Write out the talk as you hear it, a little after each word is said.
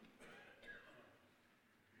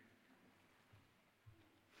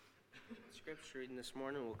scripture reading this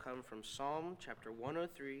morning will come from Psalm chapter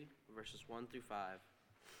 103, verses 1 through 5.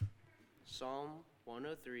 Psalm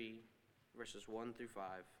 103, verses 1 through 5.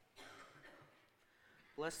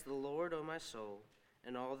 Bless the Lord, O my soul,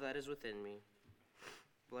 and all that is within me.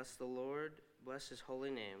 Bless the Lord, bless his holy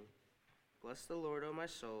name. Bless the Lord, O my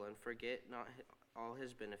soul, and forget not all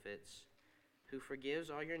his benefits, who forgives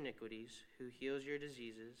all your iniquities, who heals your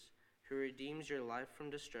diseases, who redeems your life from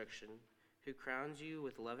destruction, who crowns you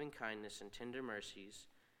with loving kindness and tender mercies,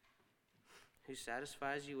 who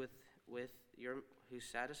satisfies you who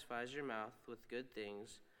satisfies your mouth with good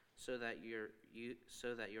things, so that your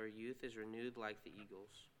youth is renewed like the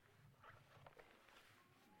eagles.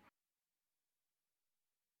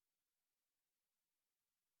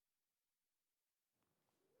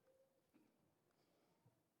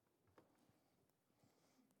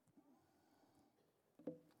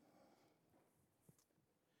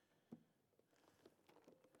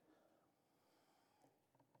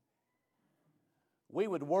 We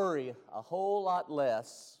would worry a whole lot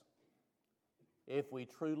less if we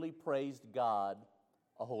truly praised God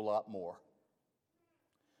a whole lot more.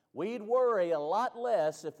 We'd worry a lot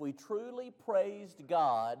less if we truly praised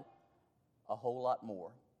God a whole lot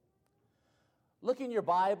more. Look in your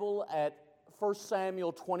Bible at 1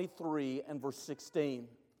 Samuel 23 and verse 16.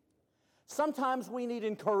 Sometimes we need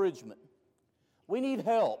encouragement. We need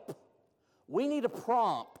help. We need a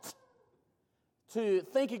prompt to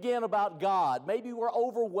think again about God. Maybe we're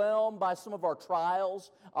overwhelmed by some of our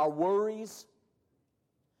trials, our worries,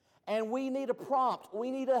 and we need a prompt.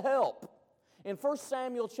 We need a help. In 1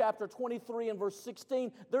 Samuel chapter 23 and verse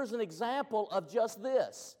 16, there's an example of just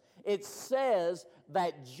this. It says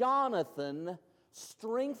that Jonathan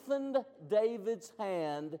strengthened David's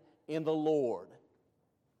hand in the Lord.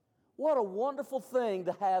 What a wonderful thing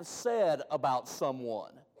to have said about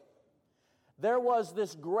someone. There was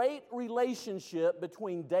this great relationship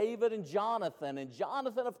between David and Jonathan. And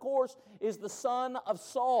Jonathan, of course, is the son of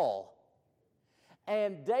Saul.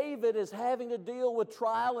 And David is having to deal with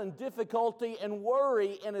trial and difficulty and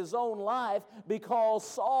worry in his own life because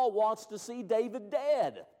Saul wants to see David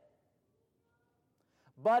dead.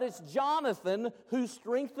 But it's Jonathan who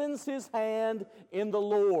strengthens his hand in the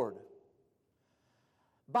Lord.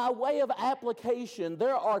 By way of application,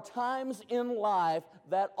 there are times in life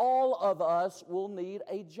that all of us will need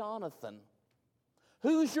a Jonathan.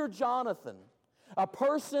 Who's your Jonathan? A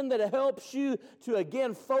person that helps you to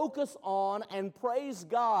again focus on and praise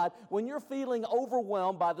God when you're feeling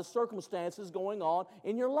overwhelmed by the circumstances going on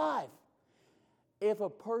in your life. If a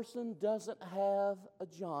person doesn't have a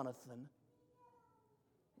Jonathan,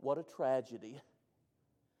 what a tragedy.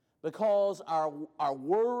 Because our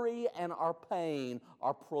worry and our pain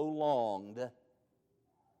are prolonged.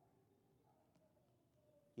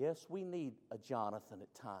 Yes, we need a Jonathan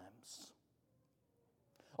at times.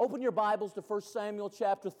 Open your Bibles to 1 Samuel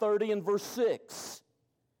chapter 30 and verse 6.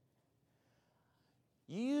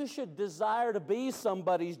 You should desire to be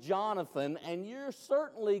somebody's Jonathan, and you're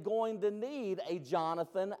certainly going to need a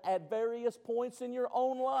Jonathan at various points in your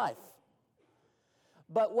own life.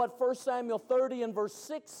 But what 1 Samuel 30 and verse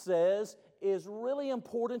 6 says is really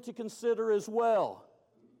important to consider as well.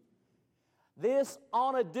 This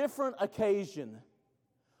on a different occasion,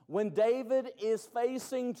 when David is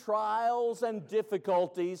facing trials and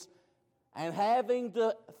difficulties and having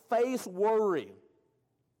to face worry,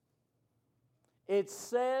 it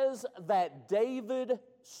says that David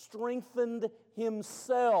strengthened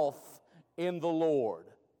himself in the Lord.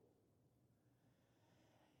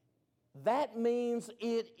 That means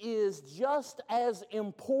it is just as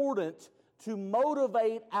important to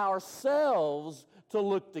motivate ourselves to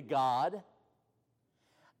look to God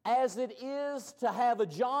as it is to have a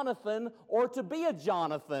Jonathan or to be a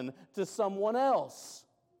Jonathan to someone else.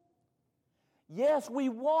 Yes, we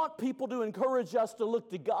want people to encourage us to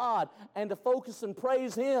look to God and to focus and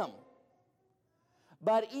praise Him.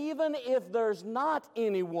 But even if there's not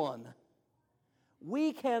anyone,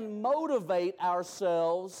 we can motivate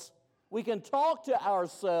ourselves. We can talk to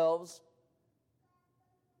ourselves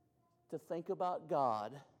to think about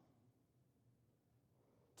God,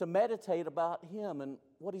 to meditate about Him and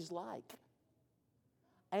what He's like,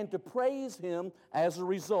 and to praise Him as a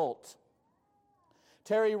result.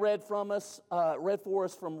 Terry read for us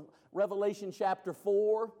from Revelation chapter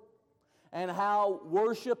 4, and how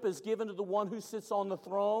worship is given to the one who sits on the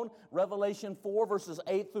throne, Revelation 4, verses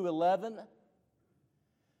 8 through 11.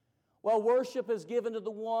 Well, worship is given to the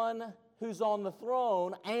one who's on the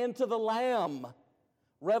throne and to the Lamb.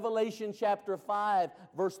 Revelation chapter 5,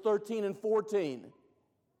 verse 13 and 14.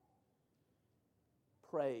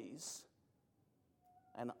 Praise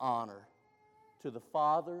and honor to the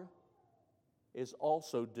Father is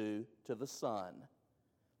also due to the Son,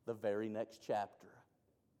 the very next chapter.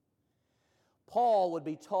 Paul would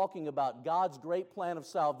be talking about God's great plan of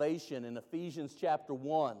salvation in Ephesians chapter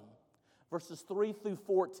 1, verses 3 through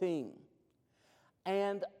 14.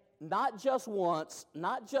 And not just once,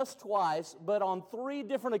 not just twice, but on 3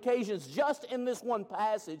 different occasions, just in this one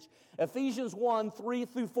passage, Ephesians 1, 3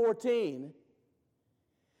 through 14,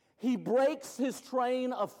 he breaks his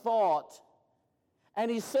train of thought, and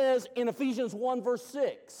he says in Ephesians 1, verse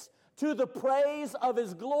 6, to the praise of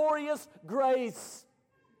his glorious grace.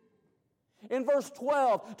 In verse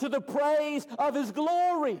 12, to the praise of his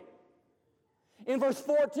glory. In verse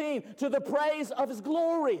 14, to the praise of his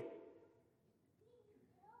glory.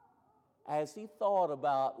 As he thought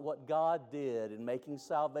about what God did in making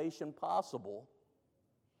salvation possible,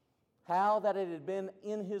 how that it had been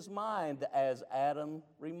in his mind, as Adam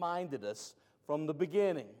reminded us from the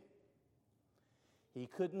beginning, he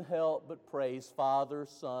couldn't help but praise Father,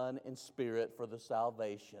 Son, and Spirit for the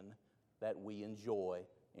salvation that we enjoy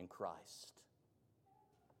in Christ.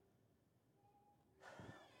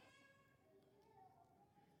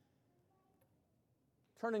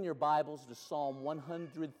 Turn in your Bibles to Psalm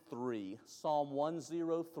 103, Psalm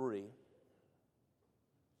 103.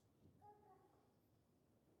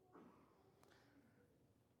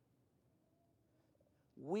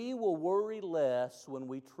 We will worry less when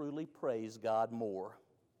we truly praise God more.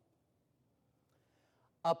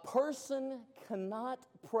 A person cannot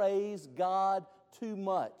praise God too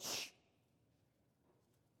much.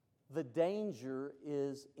 The danger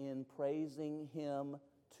is in praising Him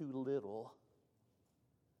too little.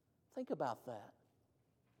 Think about that.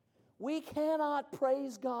 We cannot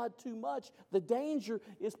praise God too much. The danger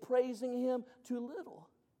is praising Him too little.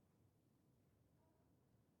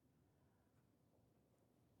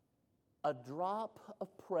 A drop of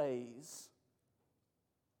praise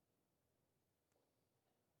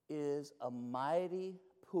is a mighty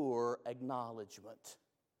poor acknowledgement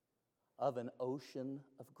of an ocean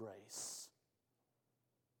of grace.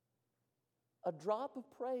 A drop of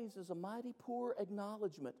praise is a mighty poor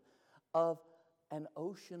acknowledgement of an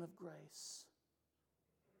ocean of grace.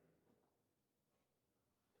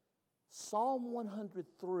 Psalm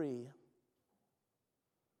 103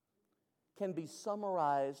 can be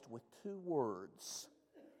summarized with 2 words: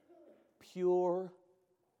 pure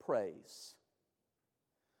praise.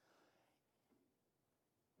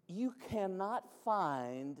 You cannot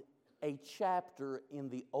find a chapter in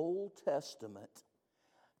the Old Testament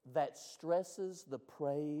that stresses the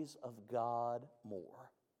praise of God more.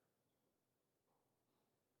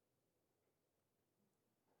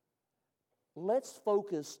 Let's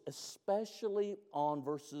focus especially on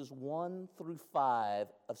verses 1 through 5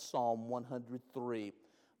 of Psalm 103.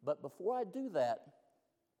 But before I do that,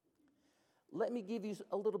 let me give you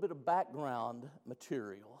a little bit of background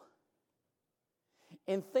material.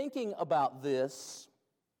 In thinking about this,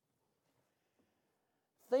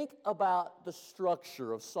 think about the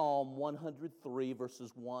structure of Psalm 103,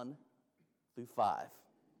 verses 1 through 5.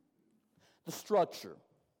 The structure.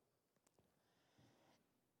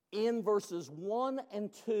 In verses 1 and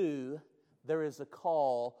 2, there is a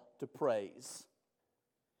call to praise.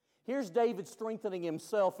 Here's David strengthening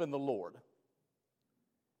himself in the Lord.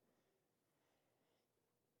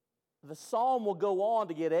 The psalm will go on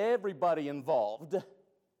to get everybody involved.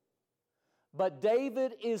 But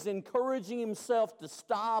David is encouraging himself to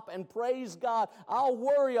stop and praise God. I'll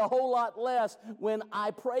worry a whole lot less when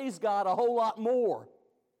I praise God a whole lot more.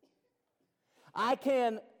 I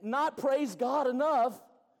can not praise God enough,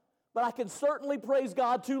 but I can certainly praise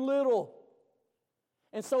God too little.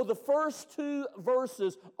 And so the first 2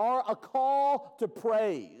 verses are a call to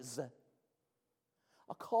praise.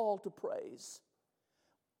 A call to praise,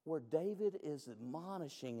 where David is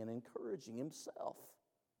admonishing and encouraging himself.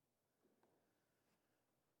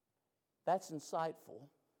 That's insightful.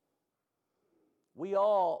 We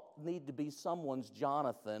all need to be someone's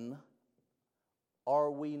Jonathan,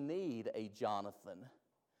 or we need a Jonathan.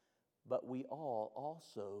 But we all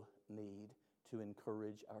also need to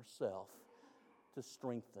encourage ourselves, to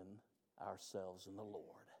strengthen ourselves in the Lord.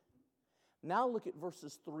 Now look at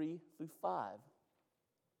verses 3 through 5.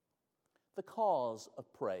 The cause of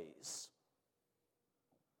praise.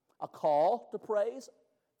 A call to praise,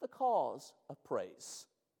 the cause of praise.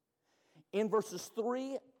 In verses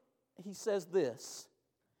 3, he says this: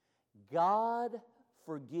 God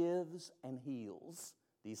forgives and heals.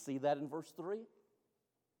 Do you see that in verse 3?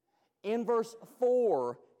 In verse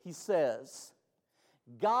 4, he says,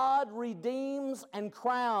 God redeems and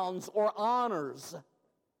crowns or honors.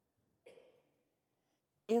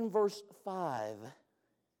 In verse 5,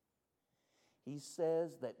 He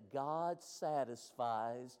says that God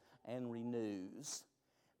satisfies and renews.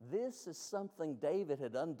 This is something David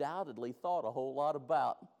had undoubtedly thought a whole lot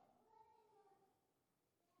about.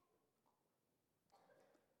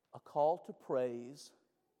 A call to praise,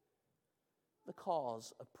 the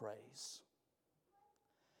cause of praise.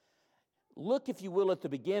 Look, if you will, at the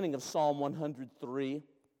beginning of Psalm 103,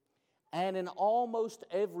 and in almost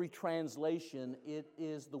every translation, it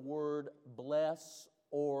is the word bless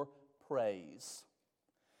or praise.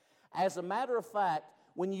 As a matter of fact,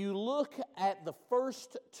 when you look at the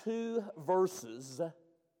first two verses,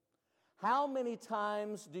 how many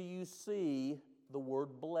times do you see the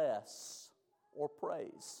word bless or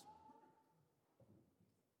praise?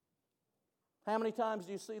 How many times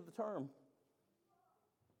do you see the term?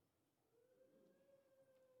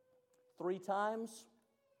 3 times.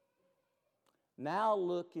 Now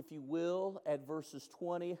look, if you will, at verses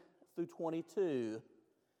 20 through 22.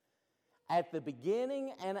 At the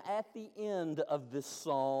beginning and at the end of this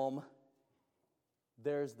psalm,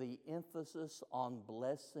 there's the emphasis on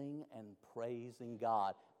blessing and praising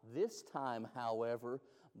God. This time, however,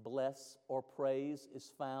 bless or praise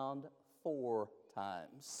is found 4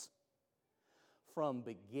 times. From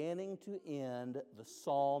beginning to end, the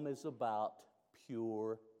psalm is about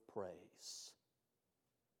pure praise.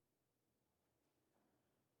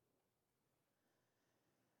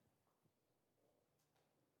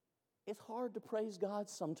 It's hard to praise God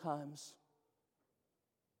sometimes.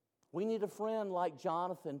 We need a friend like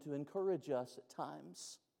Jonathan to encourage us at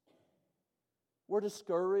times. We're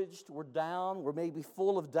discouraged, we're down, we're maybe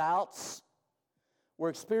full of doubts, we're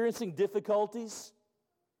experiencing difficulties.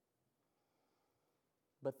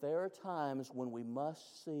 But there are times when we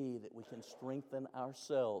must see that we can strengthen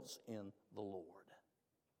ourselves in the Lord.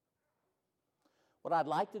 What I'd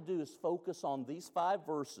like to do is focus on these 5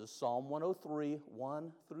 verses, Psalm 103,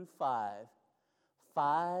 1 through 5,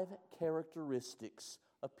 5 characteristics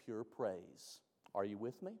of pure praise. Are you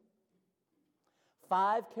with me?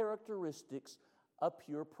 5 characteristics of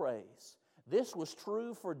pure praise. This was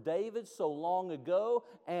true for David so long ago,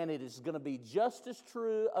 and it is going to be just as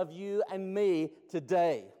true of you and me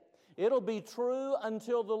today. It'll be true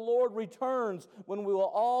until the Lord returns, when we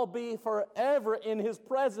will all be forever in His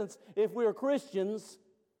presence, if we are Christians,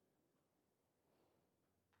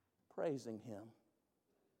 praising Him.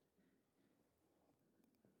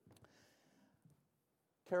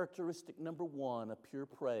 Characteristic number 1 of pure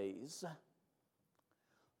praise.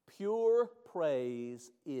 Pure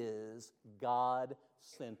praise is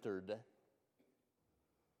God-centered.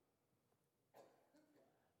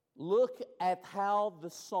 Look at how the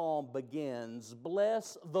psalm begins.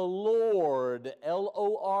 Bless the Lord,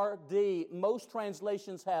 L-O-R-D. Most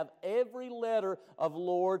translations have every letter of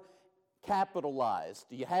Lord capitalized.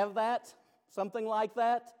 Do you have that? Something like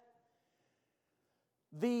that?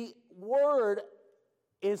 The word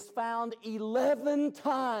is found 11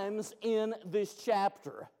 times in this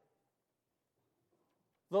chapter.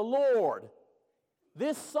 The Lord.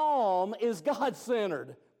 This psalm is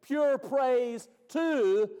God-centered. Pure praise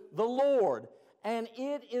to the Lord. And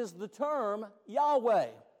it is the term Yahweh.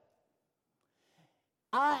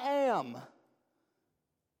 I am.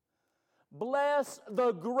 Bless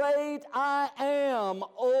the great I am,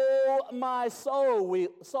 O my soul,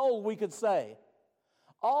 we could say.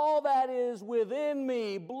 All that is within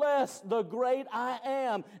me, bless the great I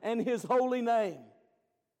am and His holy name.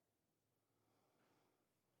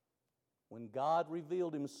 When God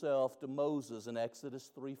revealed Himself to Moses in Exodus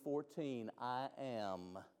 3:14, I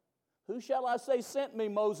am. Who shall I say sent me,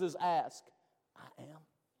 Moses asked. I am.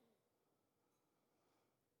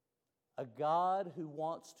 A God who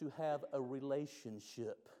wants to have a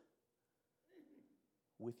relationship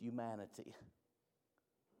with humanity.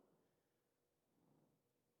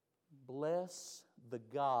 Bless the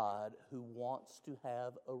God who wants to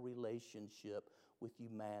have a relationship with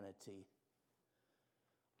humanity.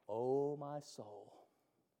 O my soul,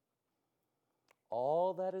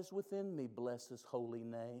 all that is within me, bless His holy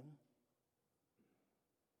name.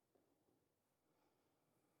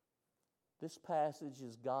 This passage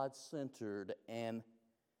is God-centered, and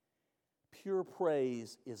pure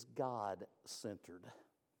praise is God-centered.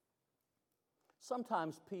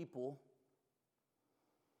 Sometimes people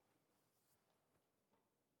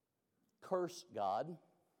curse God,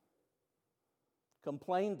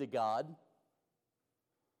 complain to God,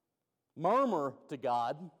 murmur to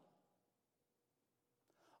God,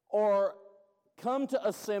 or come to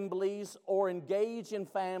assemblies or engage in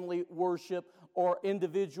family worship or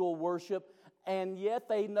individual worship and yet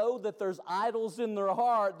they know that there's idols in their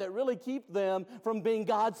heart that really keep them from being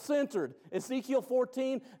God-centered. Ezekiel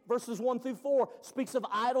 14, verses 1 through 4, speaks of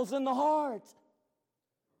idols in the heart.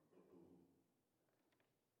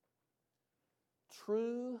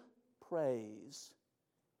 True praise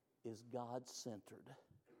is God-centered.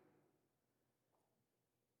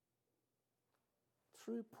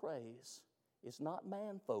 True praise is not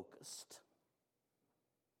man-focused.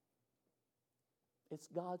 It's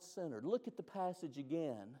God-centered. Look at the passage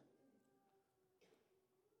again.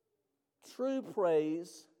 True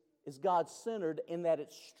praise is God-centered in that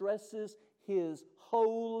it stresses His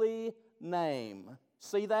holy name.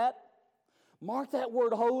 See that? Mark that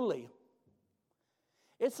word holy.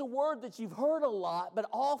 It's a word that you've heard a lot, but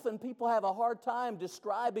often people have a hard time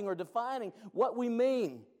describing or defining what we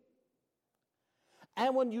mean.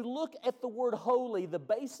 And when you look at the word holy, the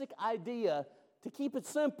basic idea, to keep it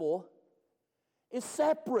simple, is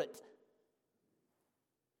separate.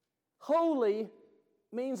 Holy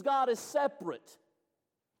means God is separate.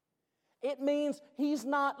 It means He's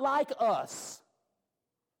not like us.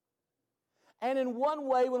 And in one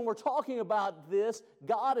way, when we're talking about this,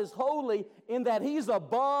 God is holy in that He's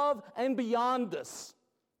above and beyond us.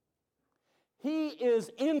 He is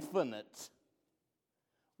infinite.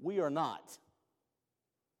 We are not.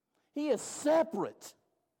 He is separate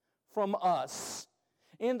from us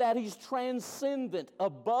in that He's transcendent,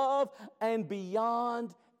 above and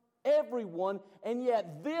beyond everyone. And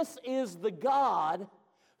yet this is the God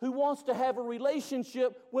who wants to have a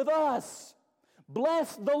relationship with us.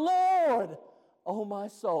 Bless the Lord, O my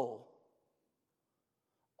soul.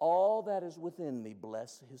 All that is within me,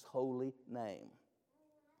 bless His holy name.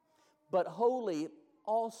 But holy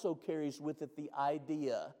also carries with it the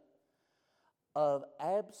idea of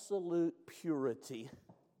absolute purity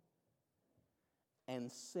and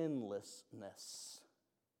sinlessness.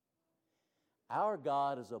 Our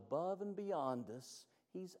God is above and beyond us.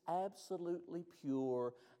 He's absolutely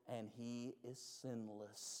pure and He is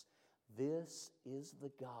sinless. This is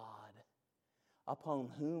the God upon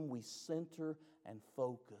whom we center and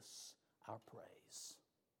focus our praise.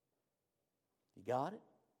 You got it?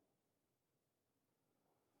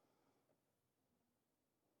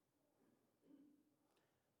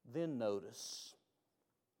 Then notice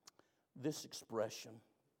this expression.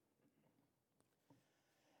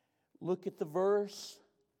 Look at the verse.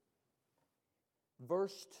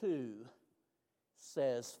 Verse 2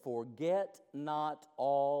 says, forget not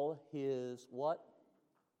all His what?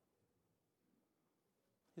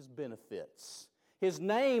 His benefits. His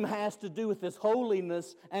name has to do with His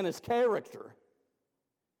holiness and His character.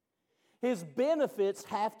 His benefits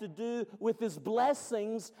have to do with His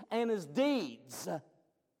blessings and His deeds.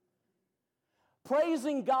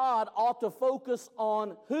 Praising God ought to focus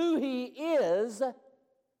on who He is,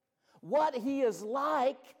 what He is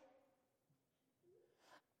like,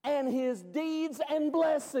 and His deeds and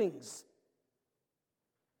blessings.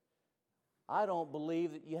 I don't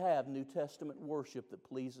believe that you have New Testament worship that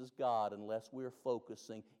pleases God unless we're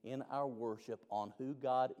focusing in our worship on who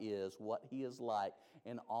God is, what He is like,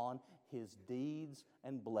 and on His deeds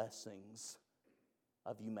and blessings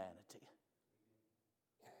of humanity.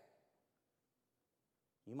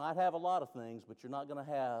 You might have a lot of things, but you're not going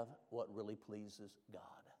to have what really pleases God.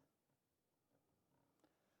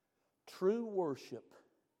 True worship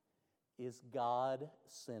is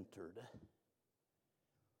God-centered.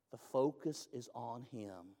 The focus is on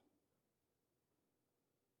Him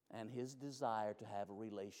and His desire to have a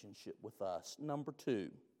relationship with us. Number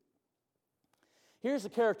 2, here's a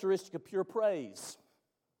characteristic of pure praise.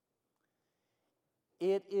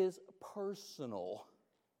 It is personal.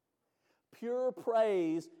 Pure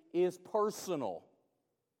praise is personal.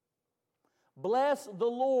 Bless the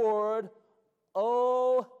Lord,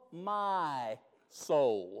 O my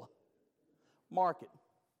soul. Mark it.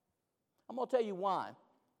 I'm going to tell you why.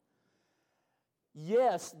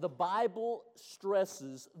 Yes, the Bible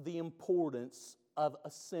stresses the importance of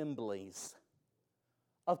assemblies,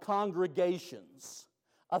 of congregations,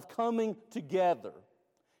 of coming together.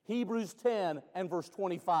 Hebrews 10 and verse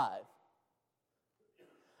 25.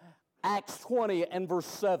 Acts 20 and verse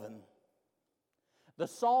 7. The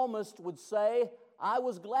psalmist would say, I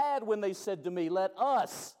was glad when they said to me, let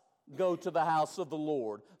us go to the house of the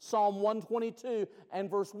Lord. Psalm 122 and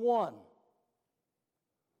verse 1.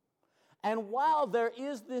 And while there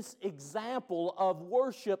is this example of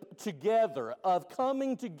worship together, of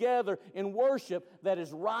coming together in worship that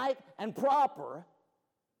is right and proper,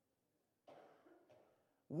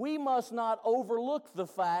 we must not overlook the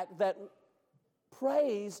fact that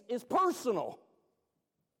praise is personal.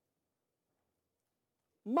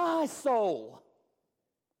 My soul.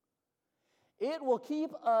 It will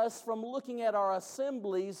keep us from looking at our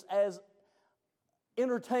assemblies as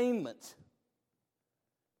entertainment,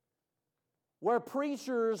 where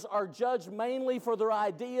preachers are judged mainly for their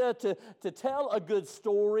idea to tell a good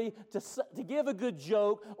story, to give a good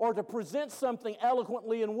joke, or to present something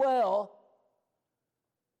eloquently and well.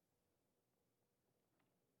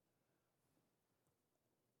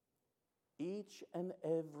 Each and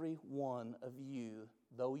every one of you,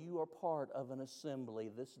 though you are part of an assembly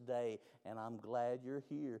this day, and I'm glad you're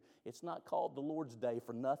here. It's not called the Lord's Day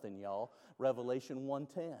for nothing, y'all. Revelation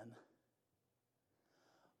 1:10.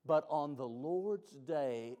 But on the Lord's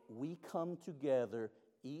Day, we come together,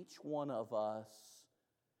 each one of us,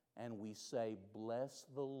 and we say, "Bless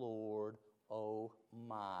the Lord, O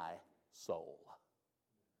my soul."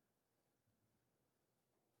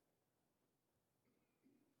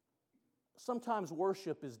 Sometimes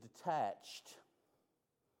worship is detached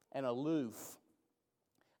and aloof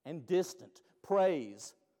and distant.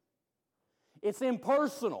 Praise, it's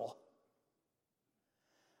impersonal.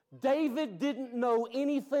 David didn't know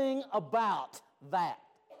anything about that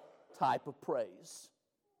type of praise.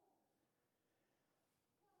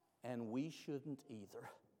 And we shouldn't either.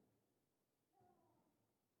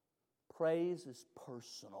 Praise is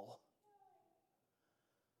personal.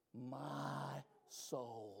 My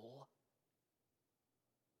soul.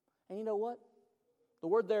 And you know what? The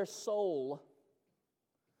word there, soul,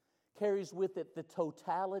 carries with it the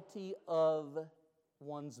totality of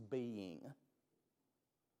one's being.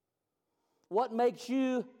 What makes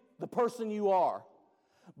you the person you are?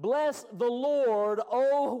 Bless the Lord,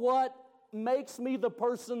 oh, what makes me the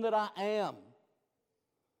person that I am.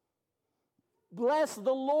 Bless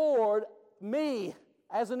the Lord, me,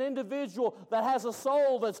 as an individual that has a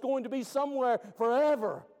soul that's going to be somewhere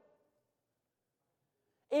forever.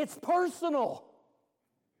 It's personal.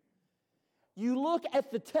 You look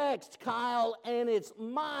at the text, Kyle, and it's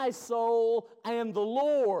my soul and the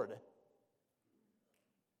Lord.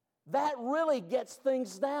 That really gets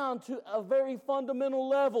things down to a very fundamental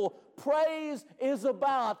level. Praise is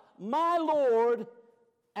about my Lord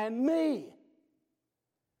and me.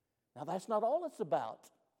 Now, that's not all it's about,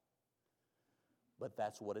 but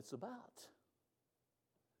that's what it's about.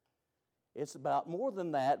 It's about more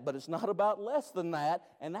than that, but it's not about less than that,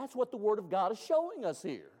 and that's what the Word of God is showing us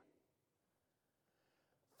here.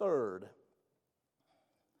 Third,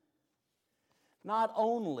 not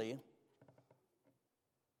only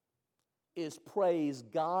is praise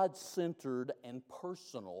God-centered and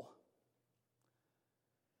personal,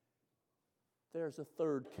 there's a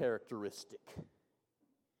third characteristic.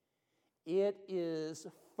 It is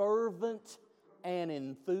fervent and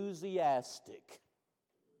enthusiastic.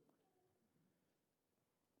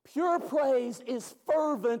 Pure praise is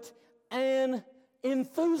fervent and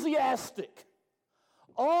enthusiastic.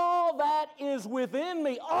 All that is within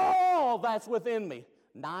me, all that's within me.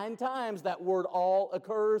 9 times that word all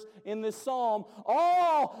occurs in this psalm.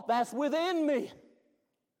 All that's within me.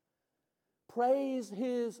 Praise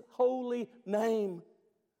His holy name.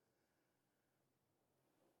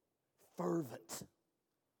 Fervent.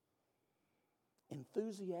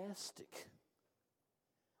 Enthusiastic.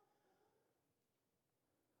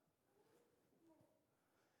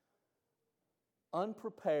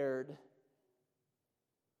 Unprepared.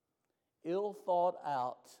 Ill thought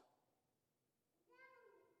out.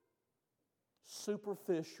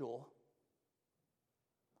 Superficial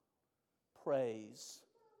praise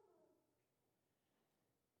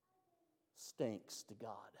stinks to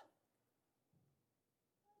God.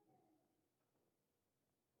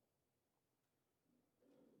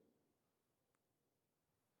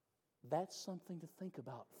 That's something to think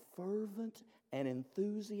about. Fervent and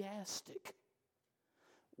enthusiastic.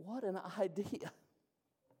 What an idea.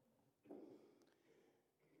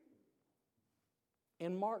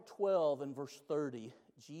 In Mark 12 and verse 30,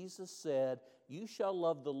 Jesus said, "You shall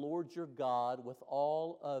love the Lord your God with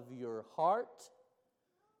all of your heart,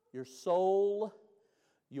 your soul,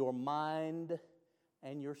 your mind,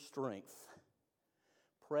 and your strength."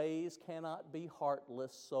 Praise cannot be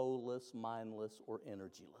heartless, soulless, mindless, or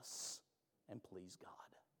energyless and please God.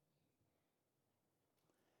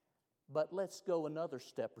 But let's go another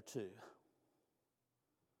step or two.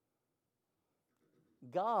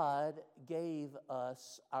 God gave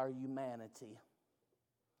us our humanity.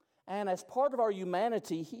 And as part of our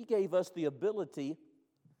humanity, He gave us the ability,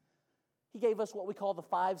 He gave us what we call the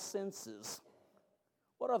 5 senses.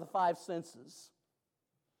 What are the 5 senses?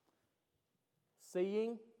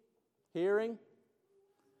 Seeing, hearing,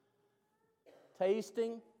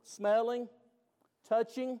 tasting, smelling,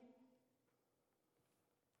 touching.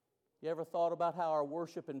 You ever thought about how our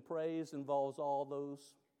worship and praise involves all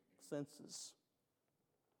those senses.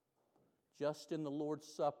 Just in the Lord's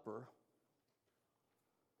Supper,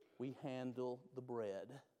 we handle the bread.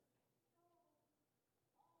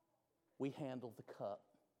 We handle the cup.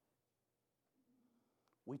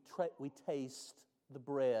 We taste the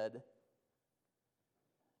bread,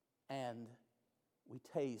 and we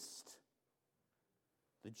taste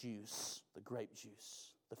the juice, the grape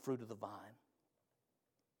juice, the fruit of the vine.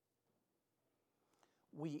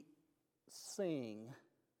 We sing,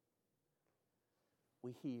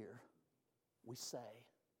 we hear, we say.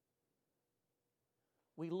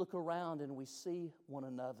 We look around and we see one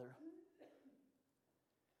another.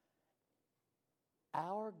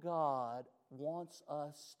 Our God wants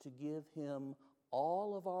us to give Him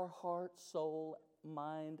all of our heart, soul,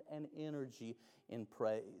 mind, and energy in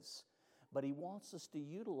praise. But He wants us to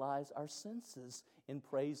utilize our senses in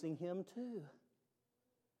praising Him too.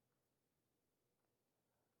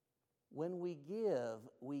 When we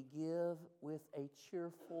give with a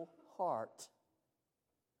cheerful heart.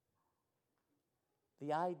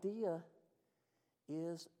 The idea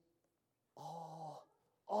is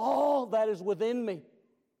all that is within me.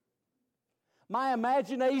 My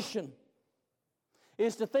imagination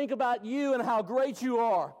is to think about you and how great you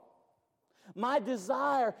are. My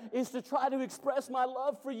desire is to try to express my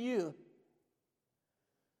love for you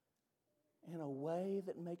in a way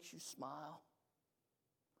that makes you smile.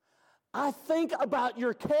 I think about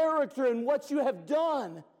your character and what you have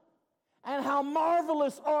done and how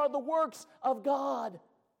marvelous are the works of God.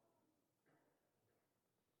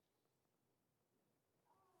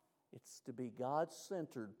 It's to be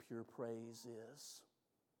God-centered, pure praise is.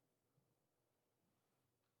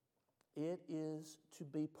 It is to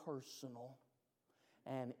be personal,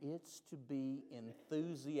 and it's to be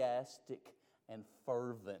enthusiastic and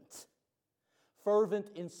fervent. Fervent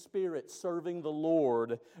in spirit, serving the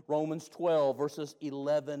Lord. Romans 12, verses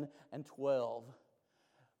 11 and 12.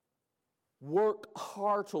 Work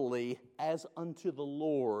heartily as unto the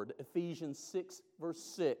Lord. Ephesians 6, verse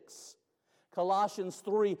 6. Colossians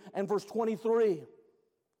 3 and verse 23.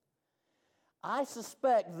 I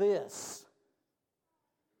suspect this.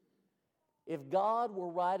 If God were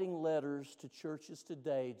writing letters to churches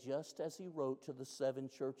today, just as He wrote to the 7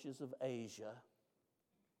 churches of Asia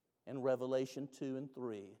in Revelation 2 and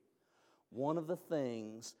 3, one of the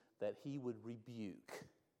things that He would rebuke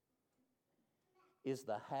is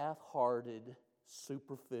the half-hearted,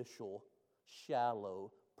 superficial,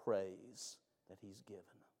 shallow praise that He's given.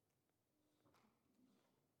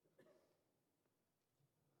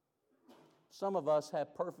 Some of us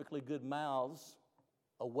have perfectly good mouths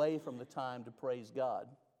away from the time to praise God.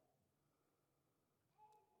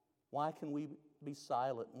 Why can we be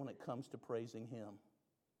silent when it comes to praising Him?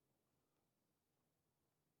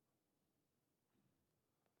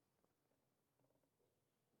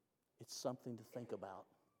 It's something to think about.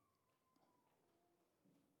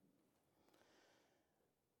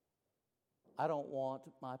 I don't want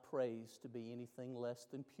my praise to be anything less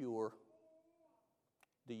than pure.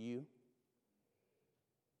 Do you?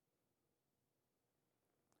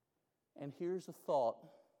 And here's a thought.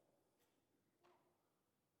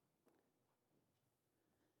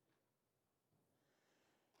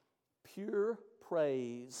 Pure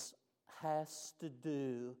praise has to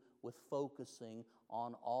do with focusing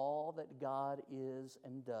on all that God is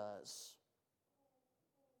and does,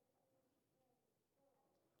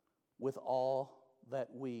 with all that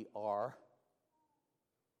we are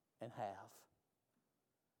and have.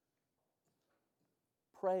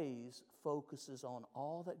 Praise focuses on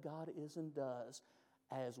all that God is and does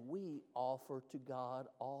as we offer to God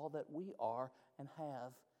all that we are and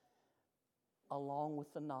have, along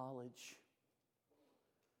with the knowledge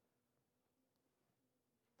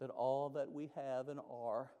that all that we have and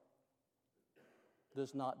are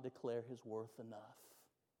does not declare His worth enough.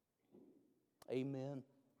 Amen.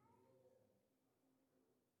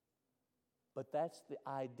 But that's the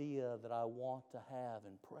idea that I want to have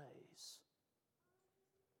in praise.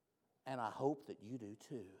 And I hope that you do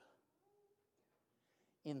too.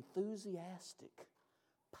 Enthusiastic,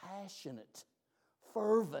 passionate,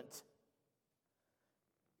 fervent.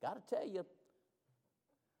 Got to tell you,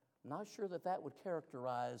 I'm not sure that that would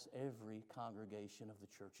characterize every congregation of the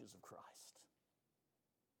churches of Christ.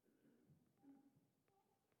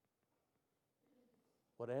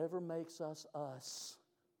 Whatever makes us us,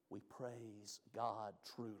 we praise God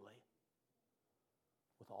truly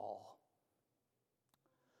with all.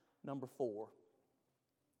 Number 4,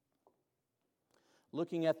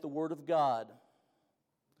 looking at the Word of God,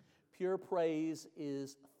 pure praise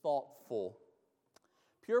is thoughtful.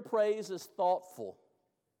 Pure praise is thoughtful.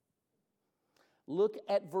 Look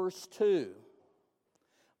at verse 2.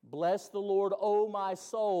 Bless the Lord, O my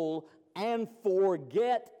soul, and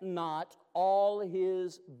forget not all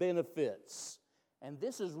His benefits. And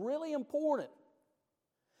this is really important,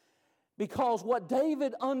 because what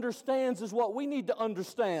David understands is what we need to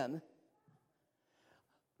understand.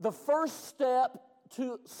 The first step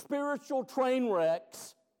to spiritual train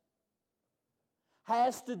wrecks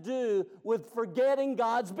has to do with forgetting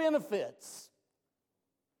God's benefits.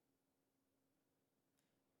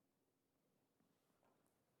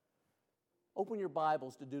 Open your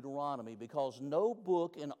Bibles to Deuteronomy, because no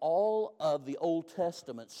book in all of the Old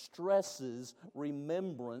Testament stresses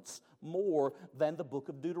remembrance more than the book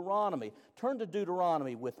of Deuteronomy. Turn to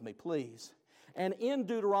Deuteronomy with me, please. And in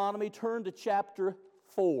Deuteronomy, turn to chapter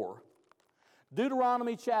 4.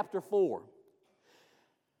 Deuteronomy chapter 4.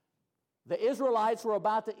 The Israelites were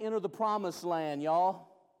about to enter the promised land, y'all.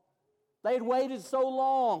 They'd waited so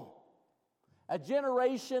long. A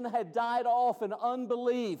generation had died off in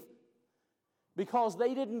unbelief because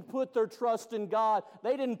they didn't put their trust in God.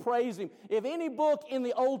 They didn't praise Him. If any book in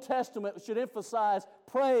the Old Testament should emphasize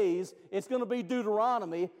praise, it's going to be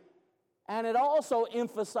Deuteronomy. And it also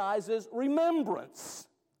emphasizes remembrance.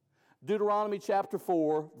 Deuteronomy chapter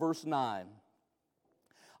 4, verse 9.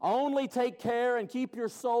 Only take care and keep your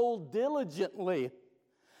soul diligently,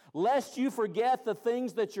 lest you forget the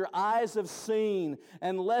things that your eyes have seen,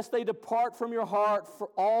 and lest they depart from your heart for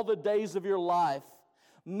all the days of your life.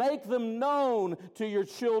 Make them known to your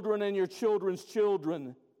children and your children's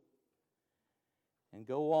children. And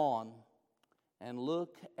go on and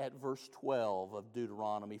look at verse 12 of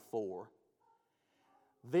Deuteronomy 4.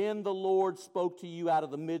 Then the Lord spoke to you out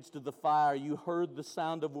of the midst of the fire. You heard the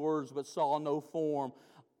sound of words, but saw no form,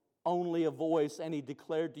 only a voice, and He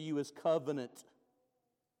declared to you His covenant.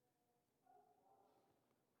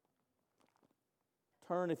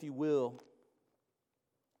 Turn, if you will,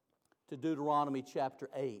 to Deuteronomy chapter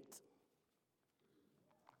 8.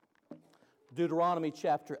 Deuteronomy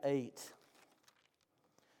chapter 8.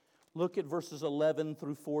 Look at verses 11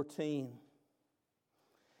 through 14.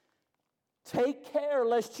 Take care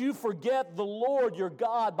lest you forget the Lord your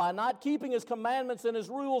God by not keeping His commandments and His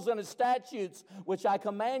rules and His statutes, which I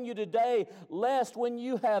command you today, lest when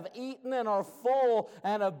you have eaten and are full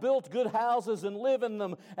and have built good houses and live in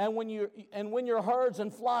them, and when your herds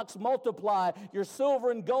and flocks multiply, your silver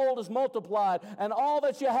and gold is multiplied, and all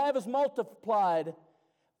that you have is multiplied,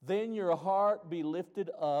 then your heart be lifted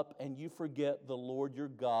up, and you forget the Lord your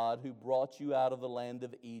God, who brought you out of the land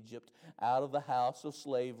of Egypt, out of the house of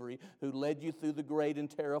slavery, who led you through the great and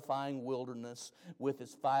terrifying wilderness, with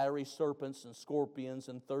its fiery serpents and scorpions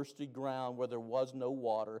and thirsty ground where there was no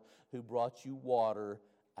water, who brought you water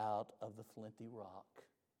out of the flinty rock.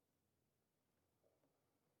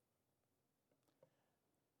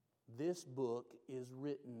 This book is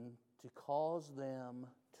written to cause them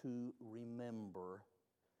to remember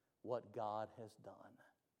what God has done.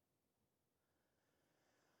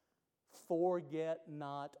 Forget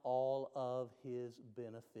not all of His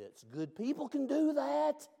benefits. Good people can do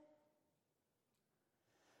that.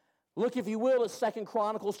 Look, if you will, at 2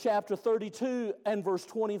 Chronicles chapter 32 and verse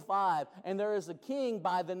 25. And there is a king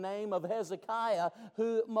by the name of Hezekiah,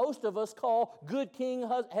 who most of us call good King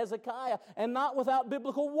Hezekiah, and not without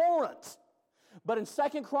biblical warrant. But in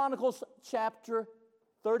 2 Chronicles chapter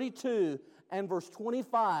 32 and verse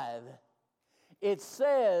 25, it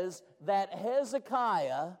says that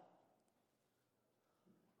Hezekiah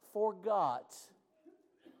forgot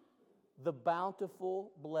the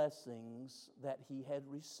bountiful blessings that he had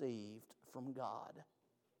received from God,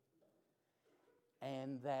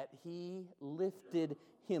 and that he lifted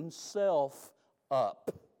himself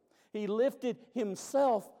up. He lifted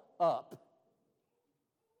himself up.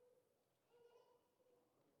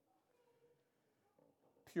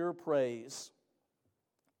 Pure praise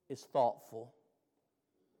is thoughtful.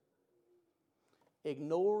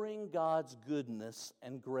 Ignoring God's goodness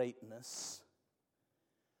and greatness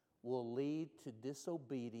will lead to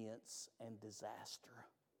disobedience and disaster.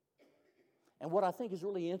 And what I think is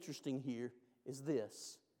really interesting here is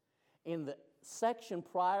this. In the section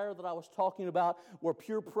prior that I was talking about, where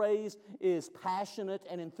pure praise is passionate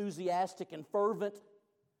and enthusiastic and fervent,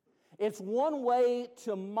 it's one way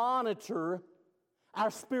to monitor our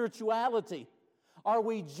spirituality. Are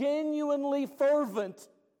we genuinely fervent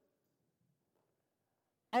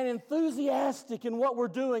and enthusiastic in what we're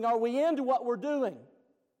doing? Are we into what we're doing?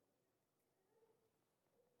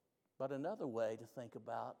 But another way to think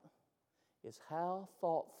about is, how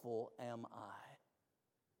thoughtful am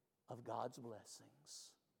I of God's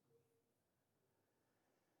blessings?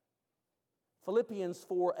 Philippians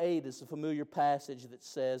 4:8 is a familiar passage that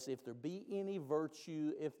says, if there be any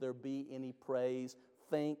virtue, if there be any praise,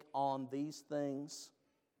 think on these things?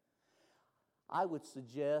 I would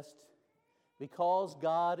suggest, because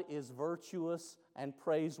God is virtuous and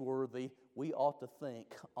praiseworthy, we ought to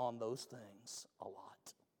think on those things a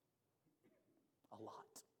lot. A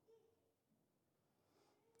lot.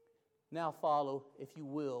 Now follow, if you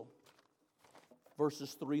will,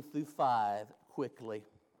 verses 3 through 5 quickly.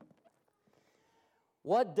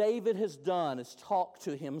 What David has done is talk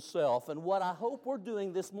to himself, and what I hope we're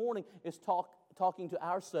doing this morning is talking to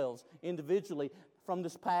ourselves individually from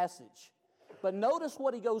this passage. But notice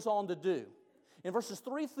what he goes on to do. In verses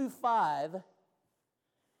 3 through 5,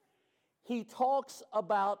 he talks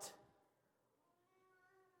about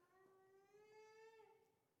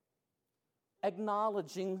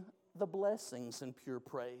acknowledging the blessings in pure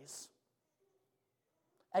praise.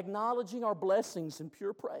 Acknowledging our blessings in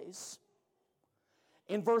pure praise.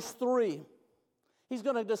 In verse 3, he's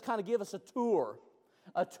going to just kind of give us a tour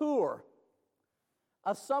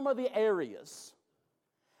of some of the areas.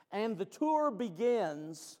 And the tour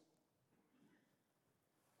begins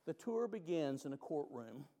in a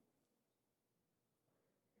courtroom.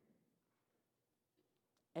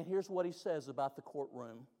 And here's what he says about the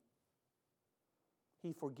courtroom.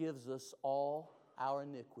 He forgives us all our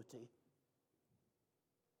iniquity.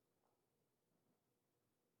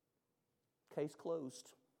 Case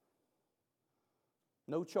closed.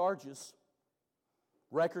 No charges.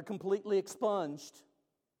 Record completely expunged.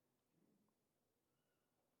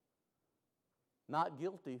 Not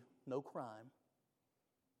guilty, no crime.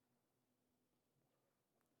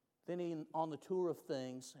 Then on the tour of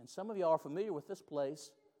things, and some of you are familiar with this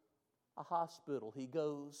place, a hospital. He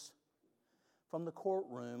goes from the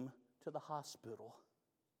courtroom to the hospital.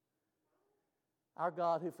 Our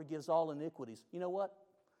God who forgives all iniquities. You know what?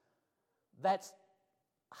 That's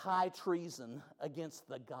high treason against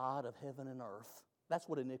the God of heaven and earth. That's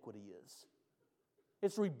what iniquity is.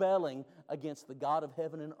 It's rebelling against the God of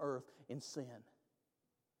heaven and earth in sin.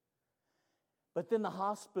 But then the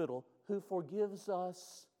hospital who forgives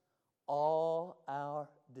us all our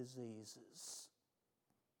diseases.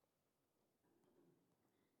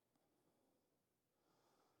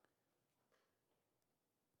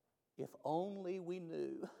 If only we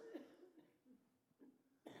knew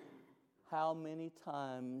how many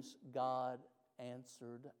times God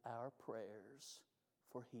answered our prayers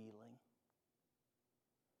for healing.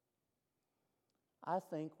 I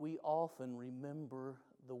think we often remember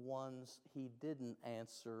the ones He didn't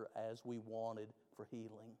answer as we wanted for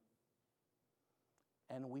healing.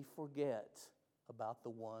 And we forget about the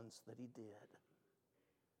ones that He did.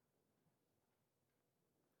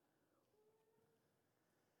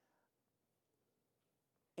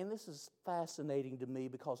 And this is fascinating to me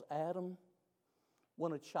because Adam,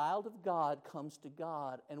 when a child of God comes to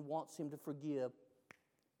God and wants Him to forgive,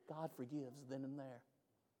 God forgives then and there.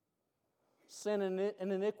 Sin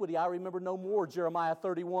and iniquity I remember no more, Jeremiah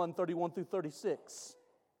 31 through 36.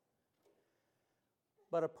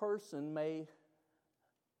 But a person may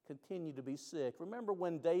continue to be sick. Remember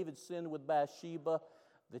when David sinned with Bathsheba,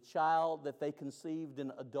 the child that they conceived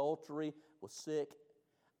in adultery was sick?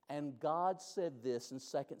 And God said this in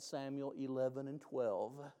 2 Samuel 11 and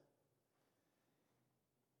 12.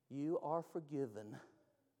 You are forgiven,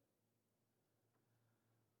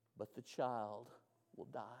 but the child will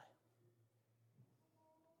die.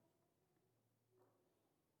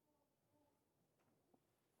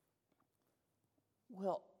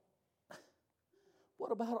 Well,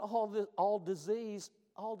 what about all disease?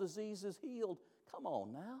 All disease is healed. Come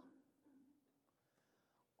on now.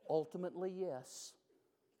 Ultimately, yes.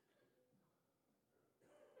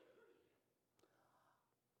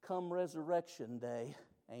 Come Resurrection Day,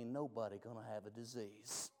 ain't nobody going to have a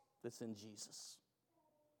disease that's in Jesus.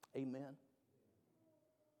 Amen.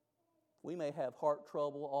 We may have heart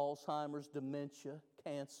trouble, Alzheimer's, dementia,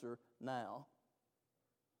 cancer now.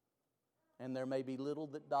 And there may be little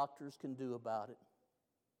that doctors can do about it.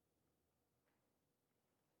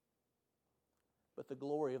 But the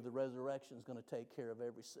glory of the resurrection is going to take care of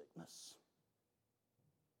every sickness.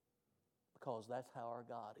 Because that's how our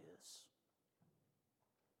God is.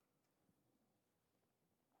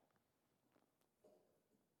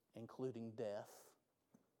 Including death.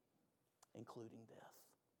 Including death.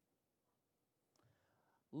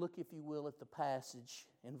 Look, if you will, at the passage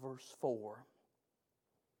in verse 4.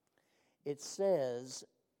 It says,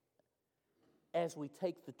 as we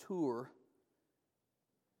take the tour,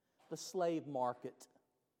 the slave market,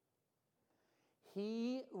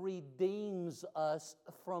 He redeems us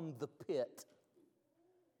from the pit.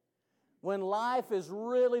 When life is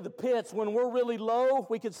really the pits, when we're really low,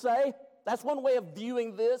 we could say, that's one way of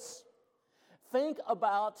viewing this. Think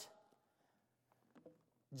about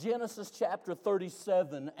Genesis chapter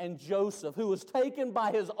 37, and Joseph, who was taken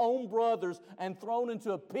by his own brothers and thrown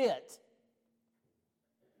into a pit,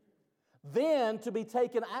 then to be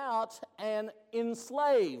taken out and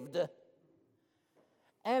enslaved.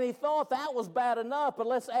 And he thought that was bad enough, but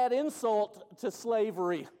let's add insult to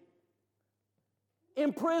slavery.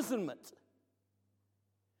 Imprisonment.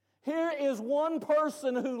 Here is one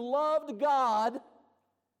person who loved God,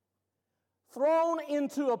 thrown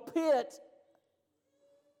into a pit,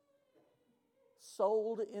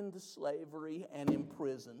 sold into slavery, and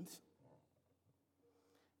imprisoned.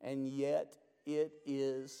 And yet it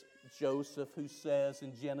is Joseph who says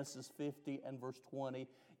in Genesis 50 and verse 20,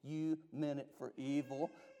 "You meant it for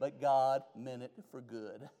evil, but God meant it for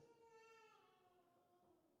good."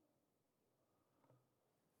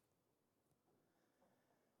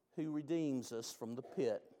 Who redeems us from the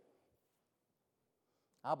pit.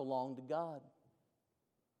 I belong to God.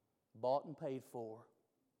 Bought and paid for.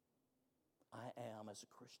 I am as a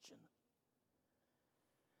Christian.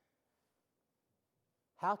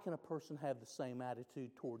 How can a person have the same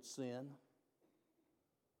attitude towards sin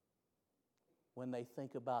when they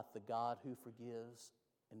think about the God who forgives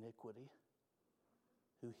iniquity,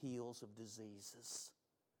 who heals of diseases,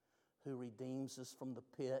 who redeems us from the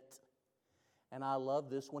pit? And I love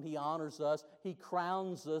this. When He honors us, He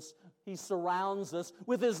crowns us, He surrounds us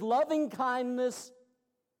with His loving kindness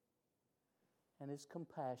and His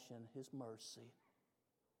compassion, His mercy.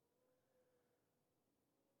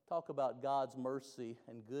 Talk about God's mercy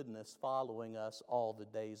and goodness following us all the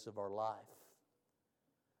days of our life.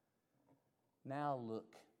 Now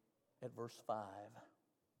look at verse 5.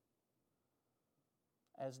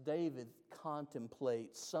 As David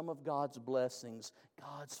contemplates some of God's blessings,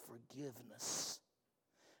 God's forgiveness,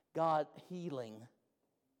 God healing,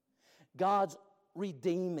 God's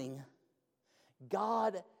redeeming,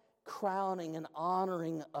 God crowning and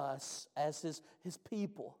honoring us as His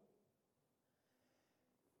people.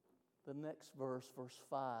 The next verse, verse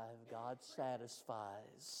 5, God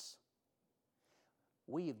satisfies.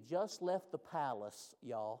 We have just left the palace,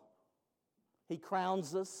 y'all. He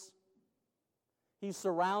crowns us. He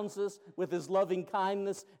surrounds us with His loving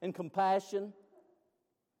kindness and compassion.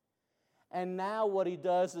 And now what He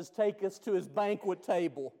does is take us to His banquet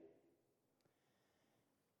table.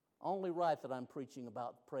 Only right that I'm preaching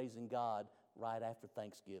about praising God right after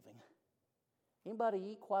Thanksgiving. Anybody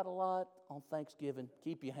eat quite a lot on Thanksgiving?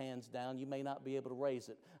 Keep your hands down. You may not be able to raise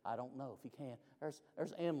it. I don't know if you can.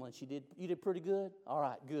 There's Emily. You did pretty good? All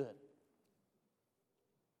right, good.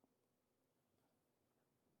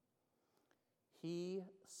 He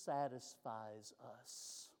satisfies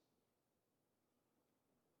us.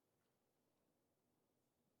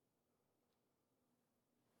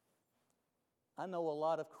 I know a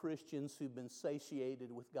lot of Christians who've been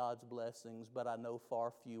satiated with God's blessings, but I know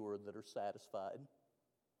far fewer that are satisfied.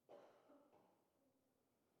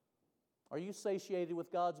 Are you satiated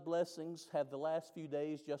with God's blessings? Have the last few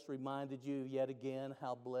days just reminded you yet again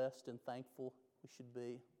how blessed and thankful we should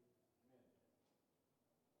be?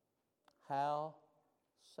 How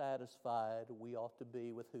satisfied we ought to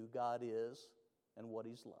be with who God is and what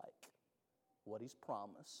He's like, what He's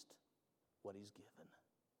promised, what He's given.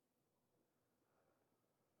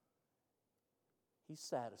 He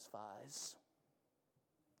satisfies.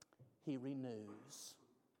 He renews.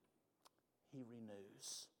 He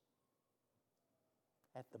renews.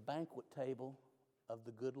 At the banquet table of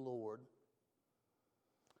the good Lord,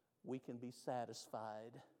 we can be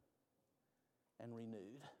satisfied and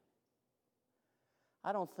renewed.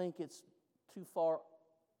 I don't think it's too far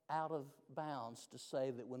out of bounds to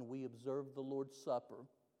say that when we observe the Lord's Supper,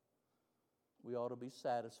 we ought to be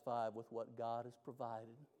satisfied with what God has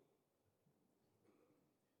provided.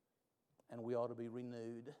 And we ought to be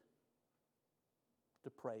renewed to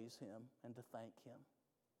praise Him and to thank Him.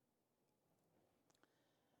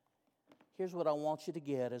 Here's what I want you to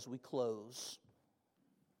get as we close.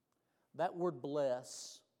 That word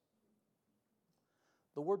bless,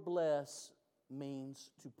 the word bless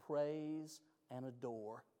means to praise and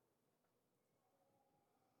adore.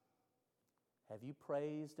 Have you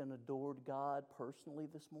praised and adored God personally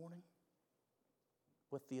this morning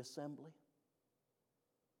with the assembly?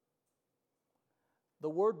 The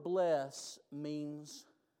word bless means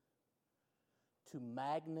to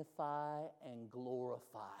magnify and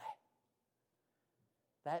glorify.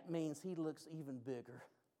 That means He looks even bigger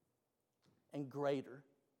and greater.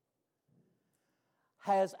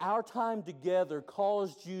 Has our time together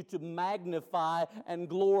caused you to magnify and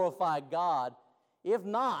glorify God? If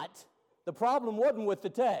not, the problem wasn't with the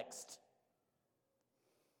text.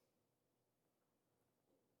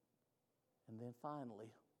 And then finally,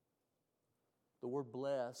 The word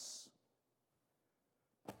bless.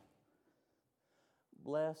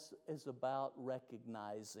 Bless is about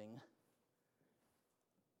recognizing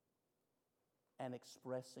and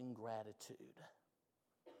expressing gratitude.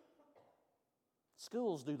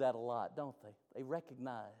 Schools do that a lot, don't they? They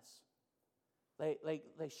recognize. They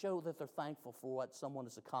show that they're thankful for what someone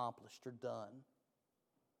has accomplished or done.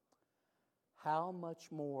 How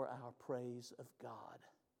much more our praise of God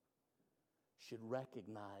should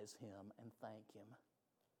recognize Him and thank Him.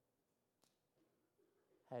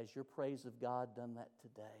 Has your praise of God done that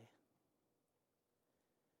today?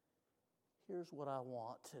 Here's what I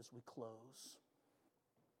want as we close.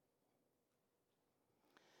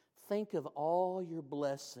 Think of all your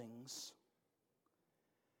blessings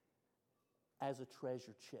as a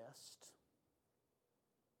treasure chest.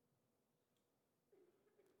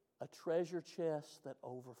 A treasure chest that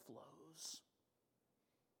overflows.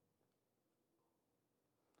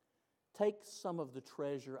 Take some of the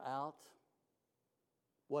treasure out,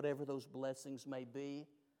 whatever those blessings may be,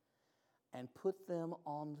 and put them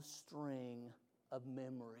on the string of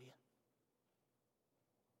memory.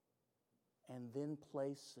 And then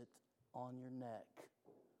place it on your neck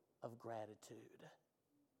of gratitude.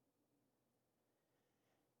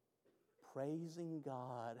 Praising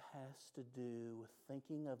God has to do with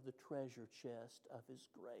thinking of the treasure chest of His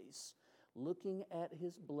grace, looking at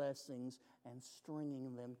His blessings and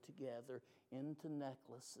stringing them together into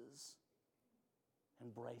necklaces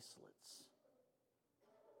and bracelets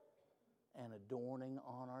and adorning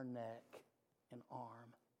on our neck and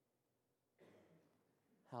arm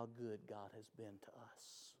how good God has been to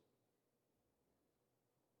us.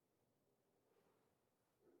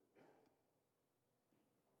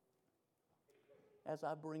 As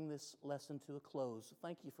I bring this lesson to a close,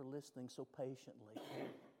 thank you for listening so patiently.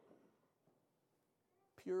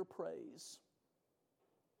 Pure praise.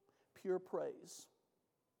 Pure praise.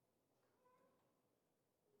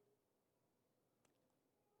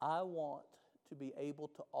 I want to be able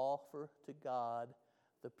to offer to God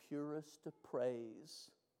the purest of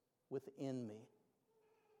praise within me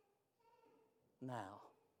now.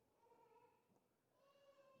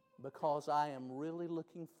 Because I am really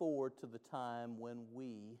looking forward to the time when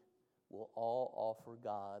we will all offer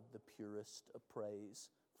God the purest of praise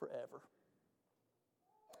forever.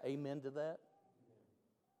 Amen to that?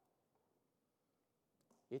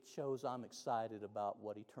 It shows I'm excited about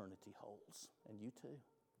what eternity holds, and you too.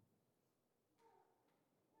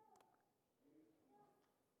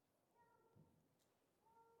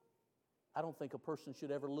 I don't think a person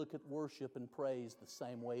should ever look at worship and praise the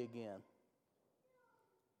same way again.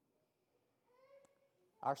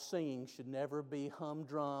 Our singing should never be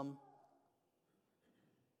humdrum.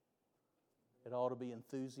 It ought to be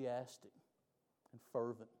enthusiastic and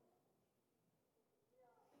fervent.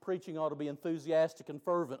 Preaching ought to be enthusiastic and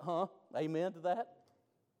fervent, huh? Amen to that?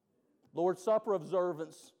 Lord's Supper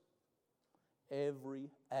observance.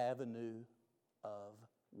 Every avenue of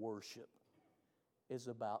worship is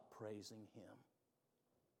about praising Him.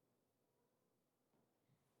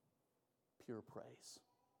 Pure praise.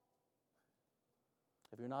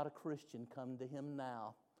 If you're not a Christian, come to Him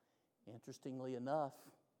now. Interestingly enough,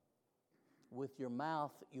 with your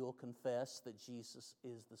mouth you'll confess that Jesus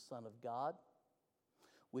is the Son of God.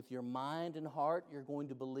 With your mind and heart you're going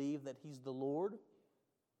to believe that He's the Lord.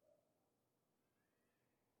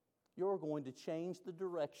 You're going to change the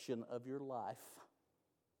direction of your life.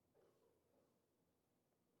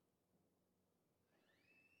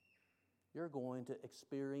 You're going to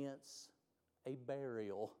experience a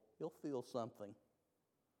burial. You'll feel something.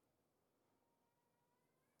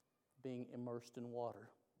 Being immersed in water.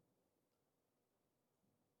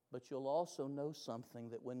 But you'll also know something,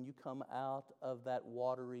 that when you come out of that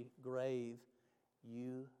watery grave,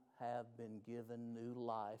 you have been given new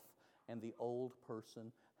life, and the old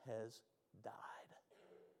person has died.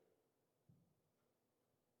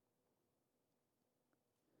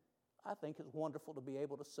 I think it's wonderful to be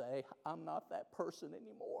able to say, I'm not that person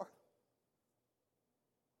anymore.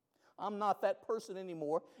 I'm not that person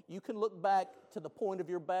anymore. You can look back to the point of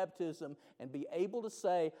your baptism and be able to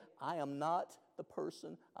say, I am not the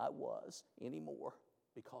person I was anymore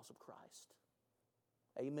because of Christ.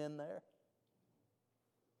 Amen there?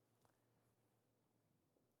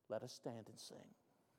 Let us stand and sing.